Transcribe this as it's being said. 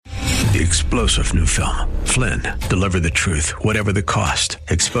The explosive new film, Flynn, deliver the truth, whatever the cost.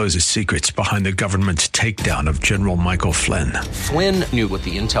 Exposes secrets behind the government's takedown of General Michael Flynn. Flynn knew what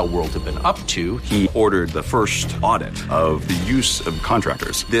the intel world had been up to. He ordered the first audit of the use of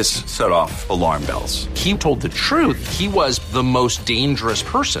contractors. This set off alarm bells. He told the truth. He was the most dangerous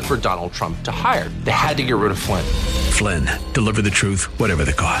person for Donald Trump to hire. They had to get rid of Flynn. Flynn, deliver the truth, whatever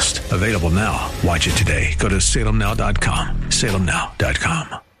the cost. Available now. Watch it today. Go to salemnow.com.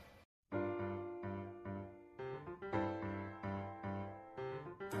 salemnow.com.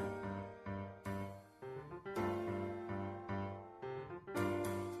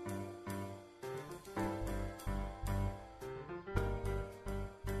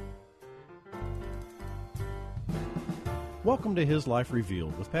 Welcome to His Life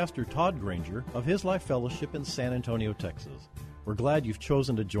Revealed with Pastor Todd Granger of His Life Fellowship in San Antonio, Texas. We're glad you've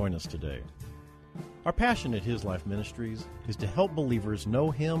chosen to join us today. Our passion at His Life Ministries is to help believers know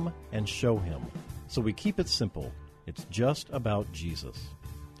Him and show Him. So we keep it simple. It's just about Jesus.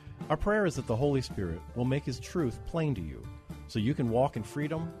 Our prayer is that the Holy Spirit will make His truth plain to you so you can walk in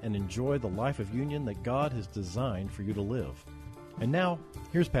freedom and enjoy the life of union that God has designed for you to live. And now,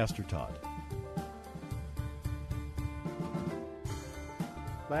 here's Pastor Todd.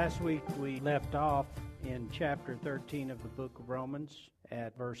 Last week we left off in chapter 13 of the book of Romans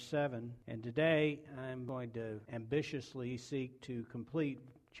at verse 7, and today I'm going to ambitiously seek to complete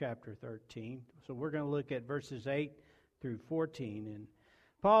chapter 13. So we're going to look at verses 8 through 14, and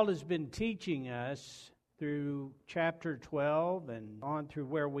Paul has been teaching us through chapter 12 and on through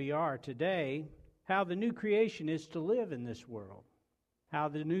where we are today how the new creation is to live in this world, how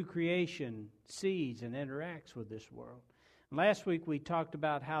the new creation sees and interacts with this world. Last week we talked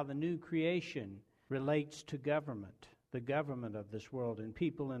about how the new creation relates to government, the government of this world, and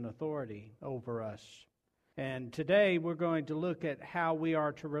people in authority over us. And today we're going to look at how we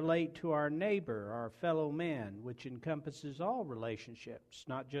are to relate to our neighbor, our fellow man, which encompasses all relationships,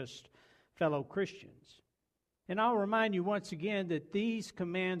 not just fellow Christians. And I'll remind you once again that these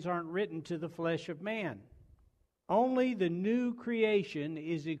commands aren't written to the flesh of man. Only the new creation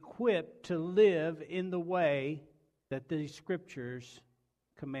is equipped to live in the way that these scriptures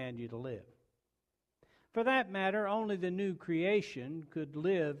command you to live. For that matter, only the new creation could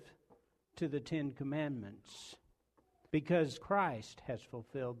live to the 10 Commandments because Christ has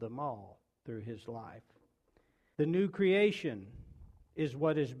fulfilled them all through His life. The new creation is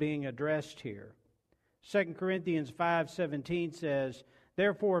what is being addressed here. 2 Corinthians 5:17 says,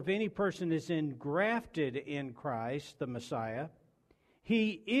 "Therefore, if any person is engrafted in Christ, the Messiah,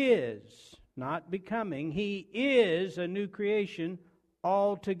 he is," not becoming, he is a new creation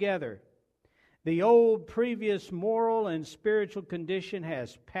altogether. The old previous moral and spiritual condition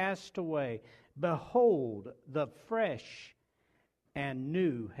has passed away. Behold, the fresh and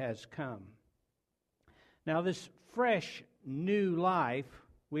new has come. Now this fresh new life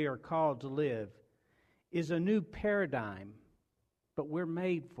we are called to live is a new paradigm, but we're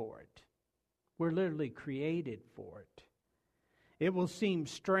made for it. We're literally created for it. It will seem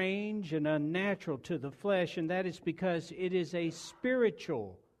strange and unnatural to the flesh, and that is because it is a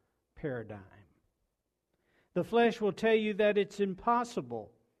spiritual paradigm. The flesh will tell you that it's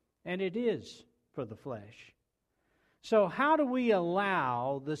impossible, and it is for the flesh. So how do we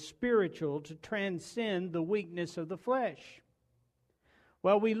allow the spiritual to transcend the weakness of the flesh?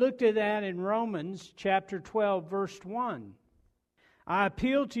 Well, we looked at that in Romans chapter 12, verse 1. "I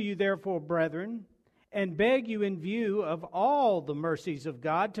appeal to you, therefore, brethren, and beg you in view of all the mercies of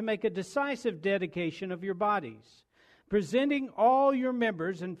God to make a decisive dedication of your bodies, presenting all your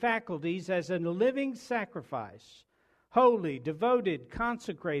members and faculties as a living sacrifice, holy, devoted,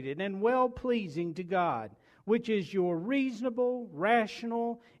 consecrated, and well-pleasing to God, which is your reasonable,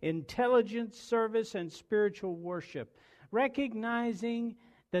 rational, intelligent service and spiritual worship," recognizing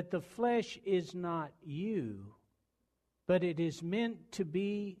that the flesh is not you, but it is meant to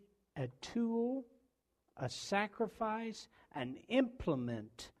be a tool, a sacrifice, an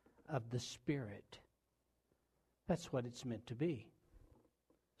implement of the Spirit. That's what it's meant to be.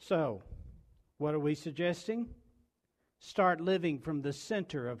 So, what are we suggesting? Start living from the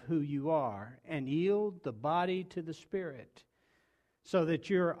center of who you are and yield the body to the Spirit so that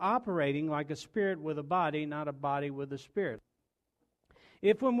you're operating like a spirit with a body, not a body with a spirit.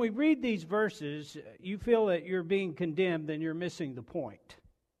 If when we read these verses, you feel that you're being condemned, then you're missing the point.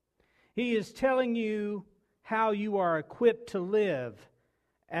 He is telling you how you are equipped to live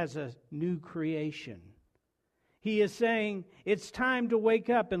as a new creation. He is saying it's time to wake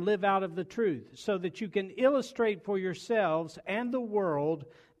up and live out of the truth so that you can illustrate for yourselves and the world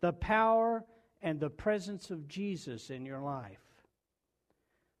the power and the presence of Jesus in your life.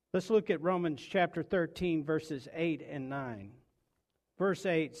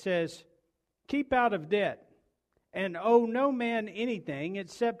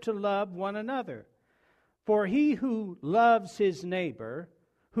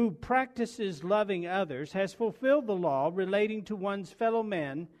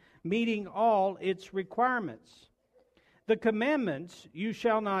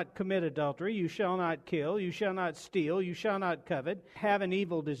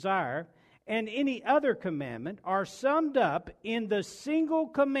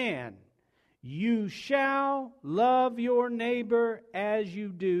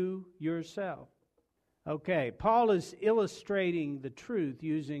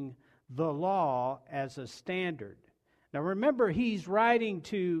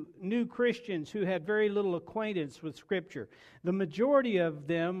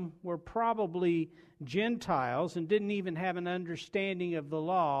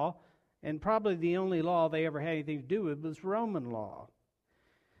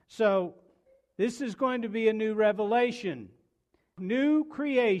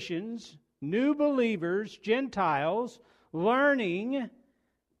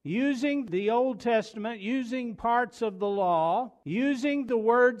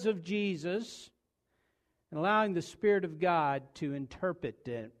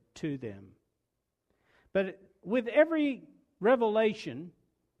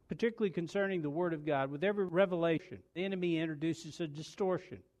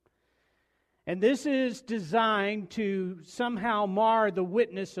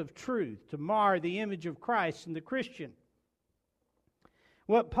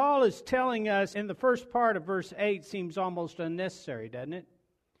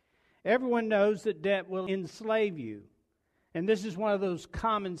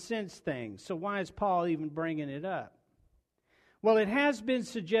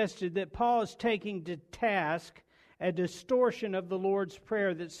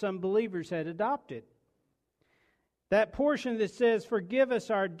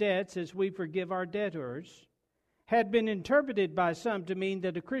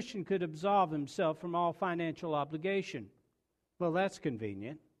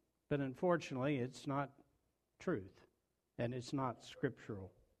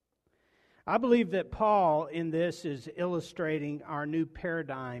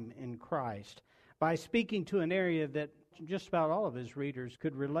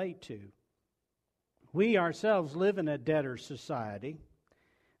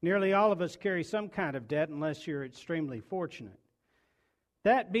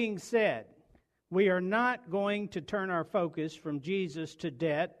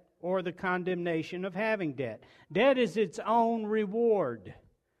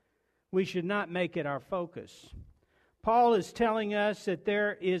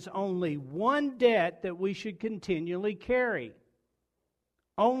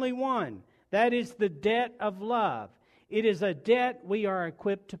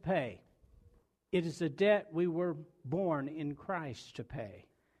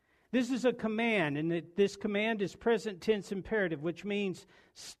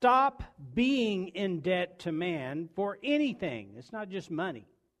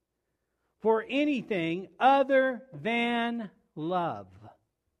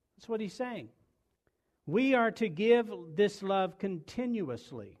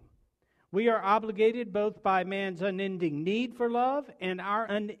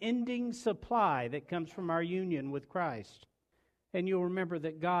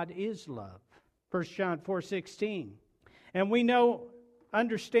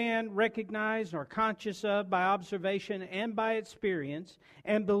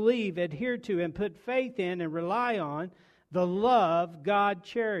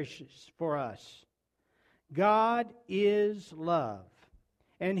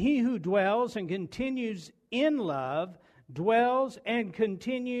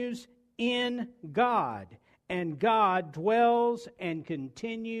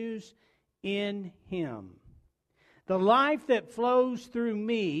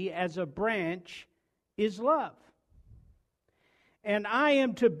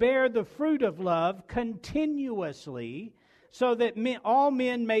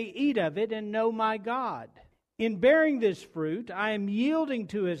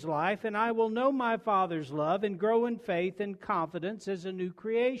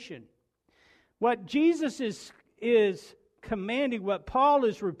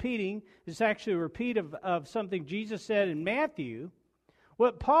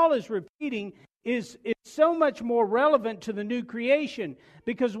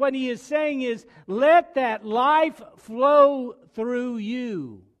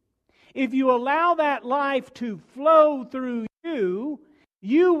 If you allow that life to flow through you,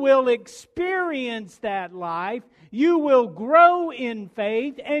 you will experience that life, you will grow in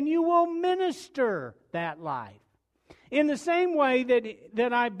faith, and you will minister that life. In the same way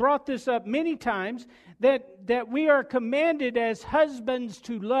that I brought this up many times, that we are commanded as husbands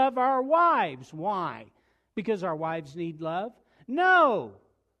to love our wives. Why? Because our wives need love? No,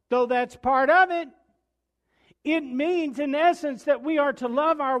 though that's part of it. It means, in essence, that we are to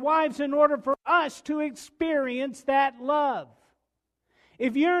love our wives in order for us to experience that love.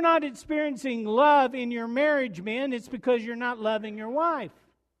 If you're not experiencing love in your marriage, men, it's because you're not loving your wife,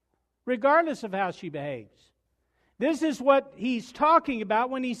 regardless of how she behaves. This is what he's talking about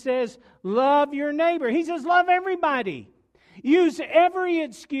when he says, love your neighbor. He says, love everybody. Use every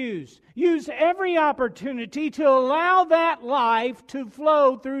excuse. Use every opportunity to allow that life to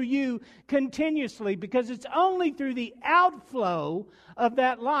flow through you continuously, because it's only through the outflow of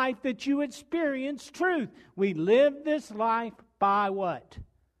that life that you experience truth. We live this life by what?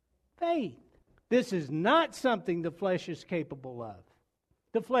 Faith. This is not something the flesh is capable of.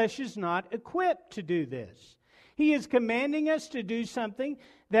 The flesh is not equipped to do this. He is commanding us to do something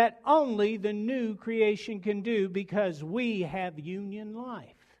that only the new creation can do, because we have union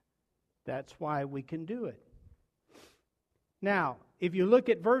life. That's why we can do it. Now, if you look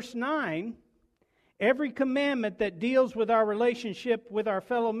at verse 9, every commandment that deals with our relationship with our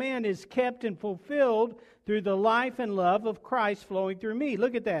fellow man is kept and fulfilled through the life and love of Christ flowing through me.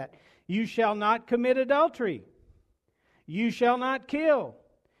 Look at that. You shall not commit adultery. You shall not kill.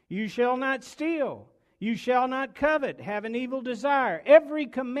 You shall not steal. You shall not covet, have an evil desire. Every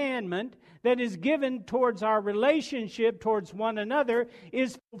commandment that is given towards our relationship towards one another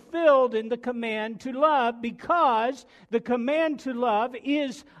is fulfilled in the command to love, because the command to love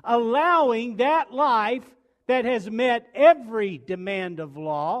is allowing that life that has met every demand of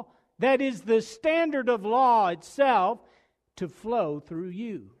law, that is the standard of law itself, to flow through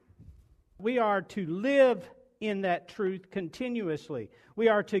you. We are to live in that truth continuously. We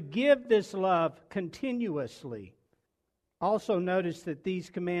are to give this love continuously. Also notice that these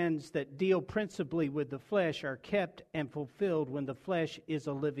commands that deal principally with the flesh are kept and fulfilled when the flesh is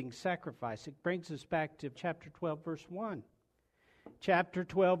a living sacrifice. It brings us back to chapter 12, verse 1. Chapter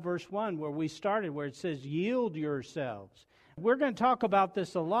 12, verse 1, where we started, where it says, yield yourselves. We're going to talk about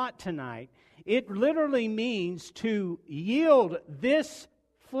this a lot tonight. It literally means to yield this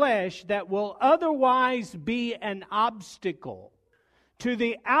flesh that will otherwise be an obstacle to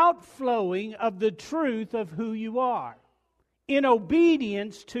the outflowing of the truth of who you are, in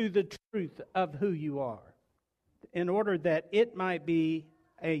obedience to the truth of who you are, in order that it might be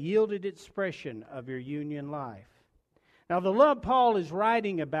a yielded expression of your union life. Now, the love Paul is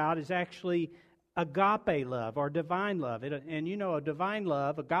writing about is actually agape love, or divine love. And you know, a divine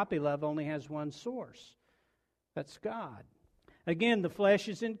love, agape love, only has one source. That's God. Again, the flesh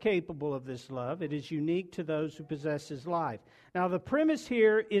is incapable of this love. It is unique to those who possess His life. Now, the premise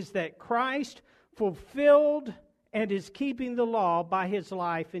here is that Christ fulfilled and is keeping the law by His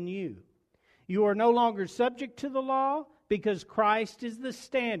life in you. You are no longer subject to the law, because Christ is the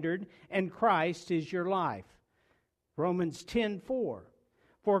standard and Christ is your life. Romans 10:4.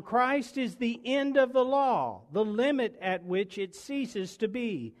 For Christ is the end of the law, the limit at which it ceases to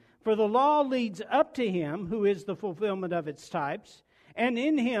be. For the law leads up to Him who is the fulfillment of its types, and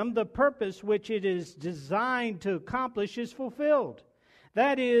in Him the purpose which it is designed to accomplish is fulfilled.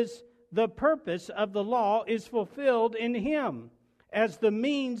 That is, the purpose of the law is fulfilled in Him as the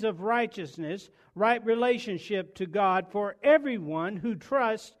means of righteousness, right relationship to God for everyone who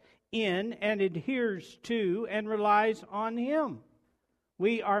trusts in and adheres to and relies on Him.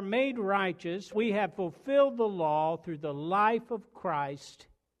 We are made righteous. We have fulfilled the law through the life of Christ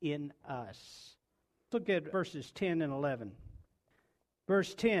in us. Look at verses 10 and 11.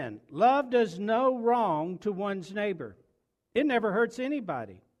 Verse 10, love does no wrong to one's neighbor. It never hurts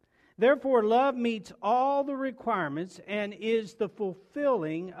anybody. Therefore, love meets all the requirements and is the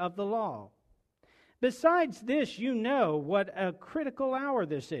fulfilling of the law. Besides this, you know what a critical hour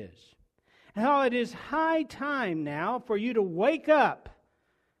this is. How it is high time now for you to wake up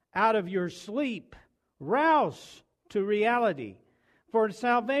out of your sleep, rouse to reality. For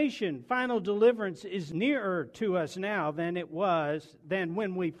salvation, final deliverance, is nearer to us now than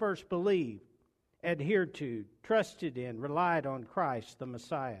when we first believed, adhered to, trusted in, relied on Christ the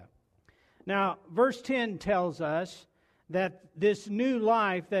Messiah. Now, verse 10 tells us that this new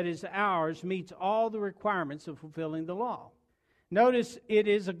life that is ours meets all the requirements of fulfilling the law. Notice it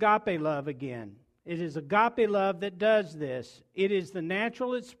is agape love again. It is agape love that does this. It is the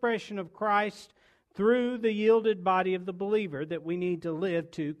natural expression of Christ through the yielded body of the believer that we need to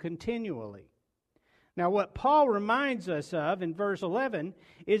live to continually. Now, what Paul reminds us of in verse 11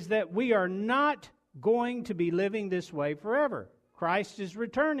 is that we are not going to be living this way forever. Christ is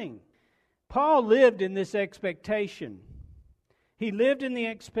returning. Paul lived in this expectation. He lived in the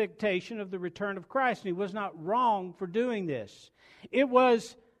expectation of the return of Christ, and he was not wrong for doing this. It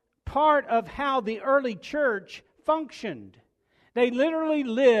was part of how the early church functioned. They literally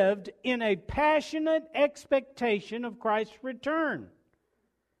lived in a passionate expectation of Christ's return.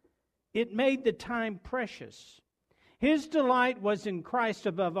 It made the time precious. His delight was in Christ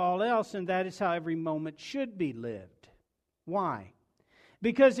above all else, and that is how every moment should be lived. Why?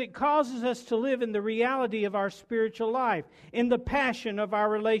 Because it causes us to live in the reality of our spiritual life, in the passion of our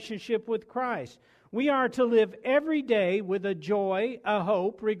relationship with Christ. We are to live every day with a joy, a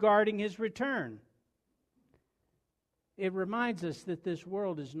hope regarding His return. It reminds us that this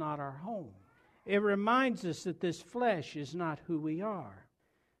world is not our home. It reminds us that this flesh is not who we are.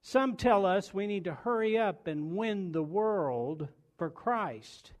 Some tell us we need to hurry up and win the world for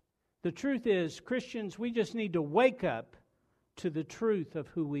Christ. The truth is, Christians, we just need to wake up to the truth of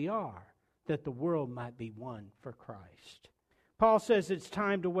who we are, that the world might be won for Christ. Paul says it's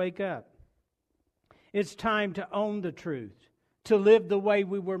time to wake up. It's time to own the truth, to live the way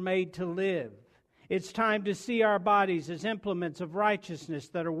we were made to live. It's time to see our bodies as implements of righteousness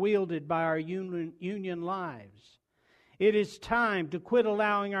that are wielded by our union lives. It is time to quit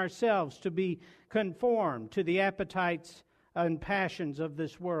allowing ourselves to be conformed to the appetites and passions of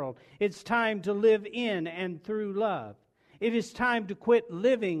this world. It's time to live in and through love. It is time to quit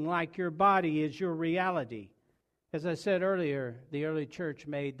living like your body is your reality. As I said earlier, the early church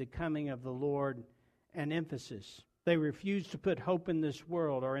made the coming of the Lord an emphasis. They refused to put hope in this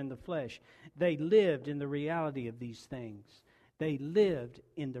world or in the flesh. They lived in the reality of these things. They lived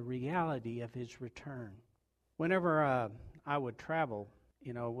in the reality of His return. Whenever I would travel,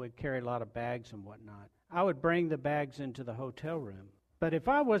 we'd carry a lot of bags and whatnot. I would bring the bags into the hotel room. But if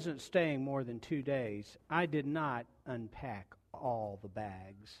I wasn't staying more than 2 days, I did not unpack all the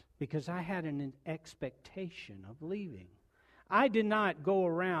bags because I had an expectation of leaving. I did not go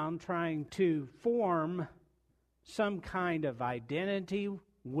around trying to form some kind of identity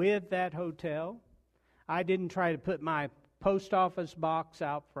with that hotel. I didn't try to put my post office box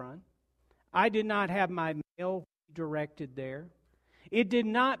out front. I did not have my mail directed there. It did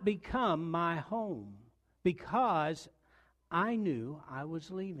not become my home because I knew I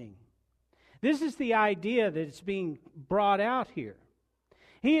was leaving. This is the idea that is being brought out here.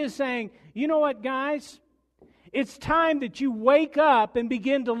 He is saying, you know what, guys? It's time that you wake up and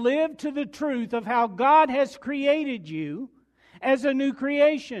begin to live to the truth of how God has created you as a new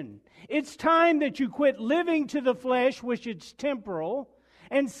creation. It's time that you quit living to the flesh, which is temporal,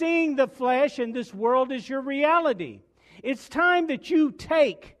 and seeing the flesh and this world as your reality. It's time that you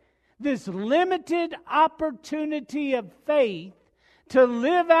take this limited opportunity of faith to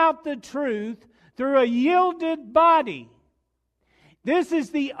live out the truth through a yielded body. This is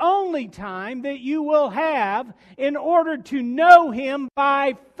the only time that you will have in order to know Him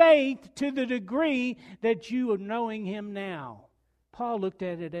by faith to the degree that you are knowing Him now. Paul looked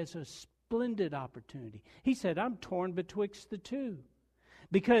at it as a splendid opportunity. He said, I'm torn betwixt the two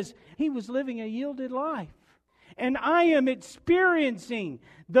because he was living a yielded life. And I am experiencing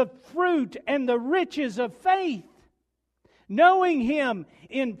the fruit and the riches of faith. Knowing Him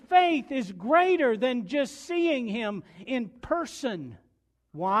in faith is greater than just seeing Him in person.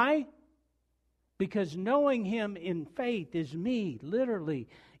 Why? Because knowing Him in faith is me literally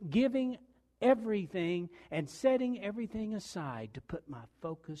giving everything and setting everything aside to put my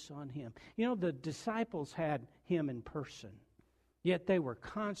focus on Him. The disciples had Him in person, yet they were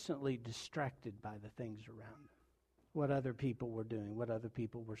constantly distracted by the things around them. What other people were doing, what other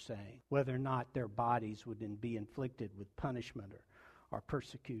people were saying, whether or not their bodies would then be inflicted with punishment or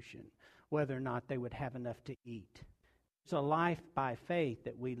persecution, whether or not they would have enough to eat. It's a life by faith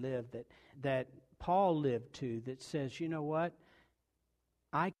that we live, that Paul lived to, that says, you know what?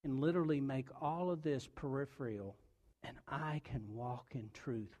 I can literally make all of this peripheral, and I can walk in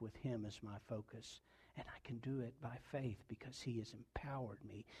truth with Him as my focus. And I can do it by faith because He has empowered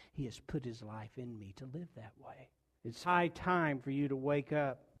me. He has put His life in me to live that way. It's high time for you to wake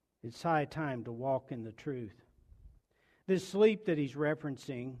up. It's high time to walk in the truth. This sleep that he's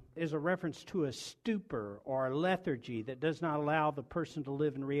referencing is a reference to a stupor or a lethargy that does not allow the person to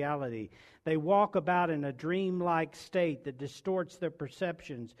live in reality. They walk about in a dreamlike state that distorts their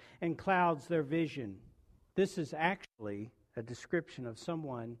perceptions and clouds their vision. This is actually a description of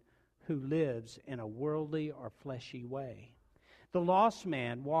someone who lives in a worldly or fleshy way. The lost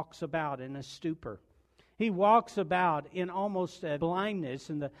man walks about in a stupor. He walks about in almost a blindness,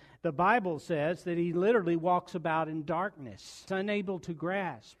 and the Bible says that he literally walks about in darkness, unable to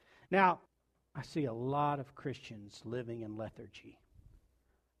grasp. Now, I see a lot of Christians living in lethargy.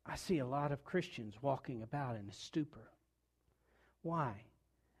 I see a lot of Christians walking about in a stupor. Why?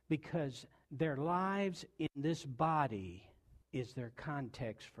 Because their lives in this body is their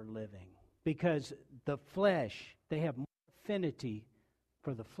context for living. Because the flesh, they have more affinity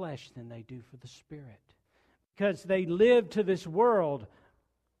for the flesh than they do for the Spirit. Because they live to this world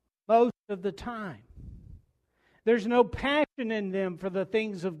most of the time. There's no passion in them for the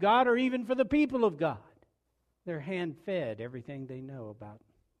things of God or even for the people of God. They're hand-fed everything they know about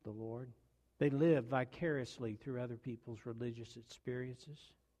the Lord. They live vicariously through other people's religious experiences.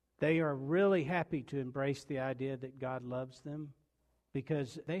 They are really happy to embrace the idea that God loves them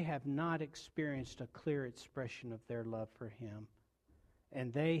because they have not experienced a clear expression of their love for Him,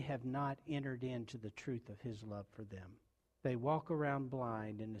 and they have not entered into the truth of His love for them. They walk around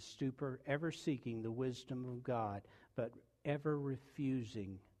blind in a stupor, ever seeking the wisdom of God, but ever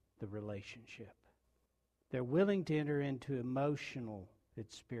refusing the relationship. They're willing to enter into emotional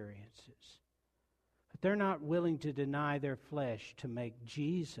experiences, but they're not willing to deny their flesh to make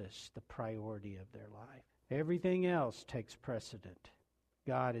Jesus the priority of their life. Everything else takes precedent.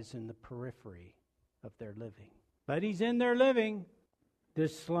 God is in the periphery of their living. But He's in their living.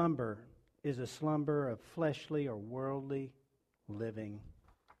 This slumber is a slumber of fleshly or worldly living.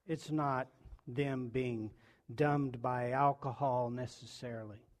 It's not them being dumbed by alcohol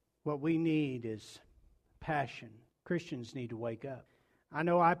necessarily. What we need is passion. Christians need to wake up. I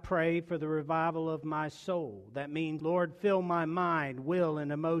know I pray for the revival of my soul. That means, Lord, fill my mind, will,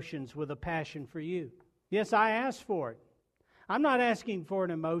 and emotions with a passion for You. Yes, I ask for it. I'm not asking for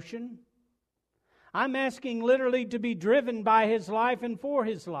an emotion. I'm asking literally to be driven by His life and for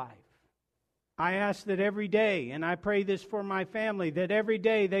His life. I ask that every day, and I pray this for my family, that every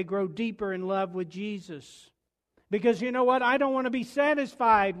day they grow deeper in love with Jesus. Because you know what? I don't want to be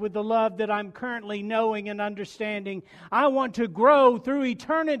satisfied with the love that I'm currently knowing and understanding. I want to grow through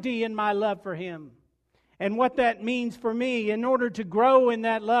eternity in my love for Him. And what that means for me, in order to grow in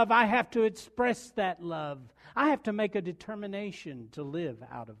that love, I have to express that love. I have to make a determination to live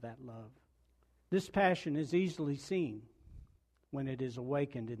out of that love. This passion is easily seen when it is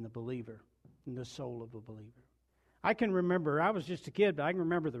awakened in the believer, in the soul of a believer. I can remember, I was just a kid, but I can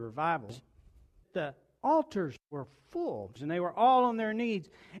remember the revivals. The altars were full, and they were all on their knees,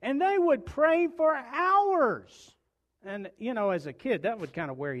 and they would pray for hours. And, you know, as a kid, that would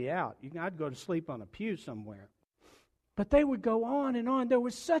kind of wear you out. I'd go to sleep on a pew somewhere. But they would go on and on. There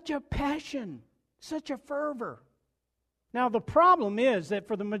was such a passion, such a fervor. Now, the problem is that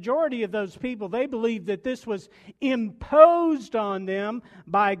for the majority of those people, they believed that this was imposed on them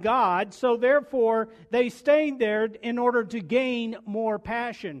by God, so therefore they stayed there in order to gain more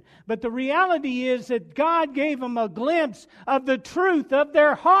passion. But the reality is that God gave them a glimpse of the truth of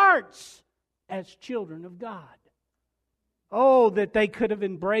their hearts as children of God. Oh, that they could have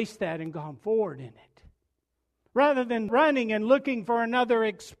embraced that and gone forward in it. Rather than running and looking for another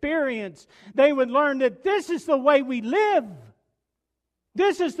experience, they would learn that this is the way we live.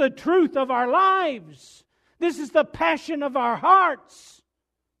 This is the truth of our lives. This is the passion of our hearts.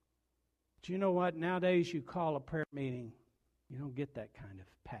 Do you know what? Nowadays you call a prayer meeting, you don't get that kind of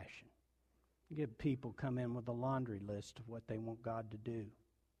passion. You get people come in with a laundry list of what they want God to do.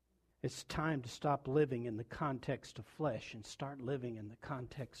 It's time to stop living in the context of flesh and start living in the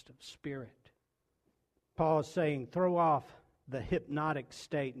context of spirit. Paul is saying, throw off the hypnotic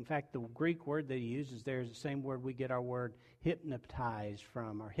state. In fact, the Greek word that he uses there is the same word we get our word hypnotized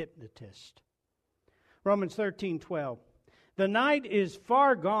from, or hypnotist. Romans 13:12. The night is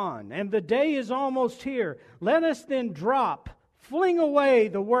far gone, and the day is almost here. Let us then fling away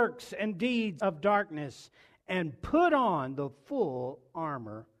the works and deeds of darkness, and put on the full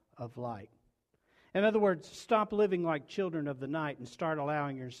armor of light. In other words, stop living like children of the night and start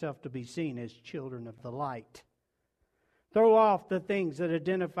allowing yourself to be seen as children of the light. Throw off the things that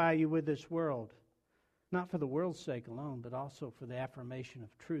identify you with this world, not for the world's sake alone, but also for the affirmation of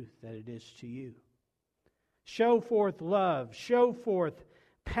truth that it is to you. Show forth love, show forth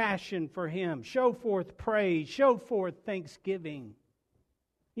passion for Him, show forth praise, show forth thanksgiving.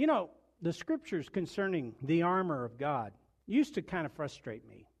 You know, the scriptures concerning the armor of God used to kind of frustrate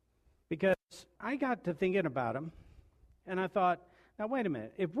me. Because I got to thinking about them, and I thought, now wait a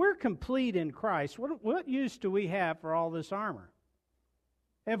minute. If we're complete in Christ, what use do we have for all this armor?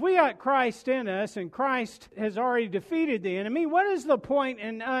 If we got Christ in us and Christ has already defeated the enemy, what is the point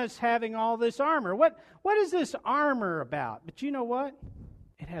in us having all this armor? What is this armor about? But you know what?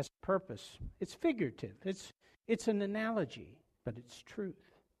 It has purpose. It's figurative. It's an analogy, but it's truth.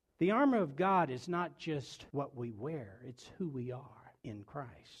 The armor of God is not just what we wear. It's who we are in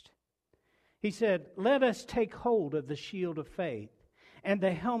Christ. He said, let us take hold of the shield of faith and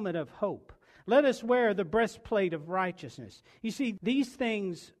the helmet of hope. Let us wear the breastplate of righteousness. You see, these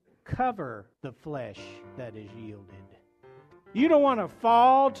things cover the flesh that is yielded. You don't want to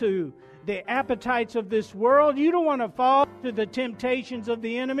fall to the appetites of this world. You don't want to fall to the temptations of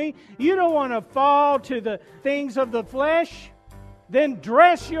the enemy. You don't want to fall to the things of the flesh. Then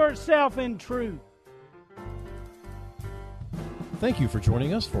dress yourself in truth. Thank you for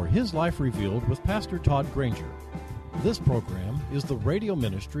joining us for His Life Revealed with Pastor Todd Granger. This program is the radio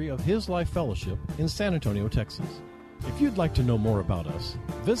ministry of His Life Fellowship in San Antonio, Texas. If you'd like to know more about us,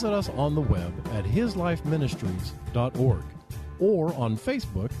 visit us on the web at hislifeministries.org or on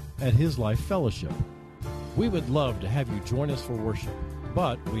Facebook at His Life Fellowship. We would love to have you join us for worship,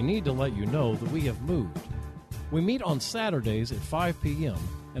 but we need to let you know that we have moved. We meet on Saturdays at 5 p.m.,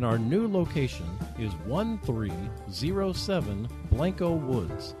 and our new location is 1307 Blanco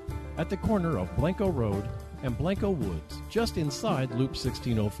Woods at the corner of Blanco Road and Blanco Woods, just inside Loop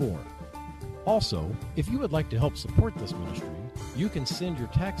 1604. Also, if you would like to help support this ministry, you can send your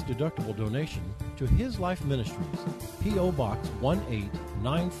tax-deductible donation to His Life Ministries, P.O. Box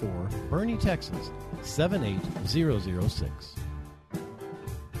 1894, Boerne, Texas, 78006.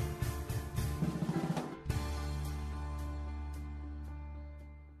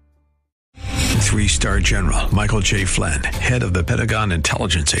 Three-star General Michael J. Flynn, head of the Pentagon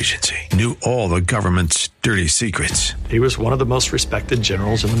Intelligence Agency, knew all the government's dirty secrets. He was one of the most respected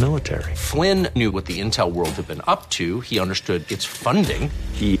generals in the military. Flynn knew what the intel world had been up to. He understood its funding.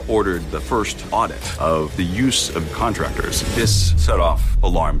 He ordered the first audit of the use of contractors. This set off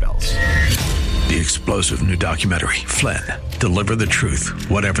alarm bells. The explosive new documentary, Flynn, Deliver the Truth,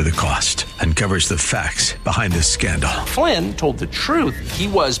 Whatever the Cost, uncovers the facts behind this scandal. Flynn told the truth. He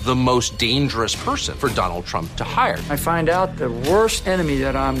was the most dangerous person for Donald Trump to hire. I find out the worst enemy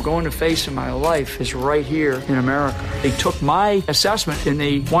that I'm going to face in my life is right here in America. They took my assessment and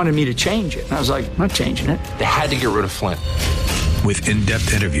they wanted me to change it. And I was like, I'm not changing it. They had to get rid of Flynn. With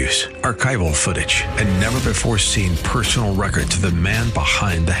in-depth interviews, archival footage, and never-before-seen personal records of the man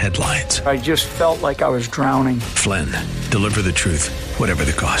behind the headlines. I just felt like I was drowning. Flynn, Deliver the Truth, Whatever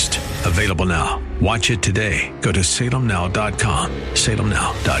the Cost. Available now. Watch it today. Go to salemnow.com.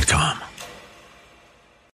 salemnow.com.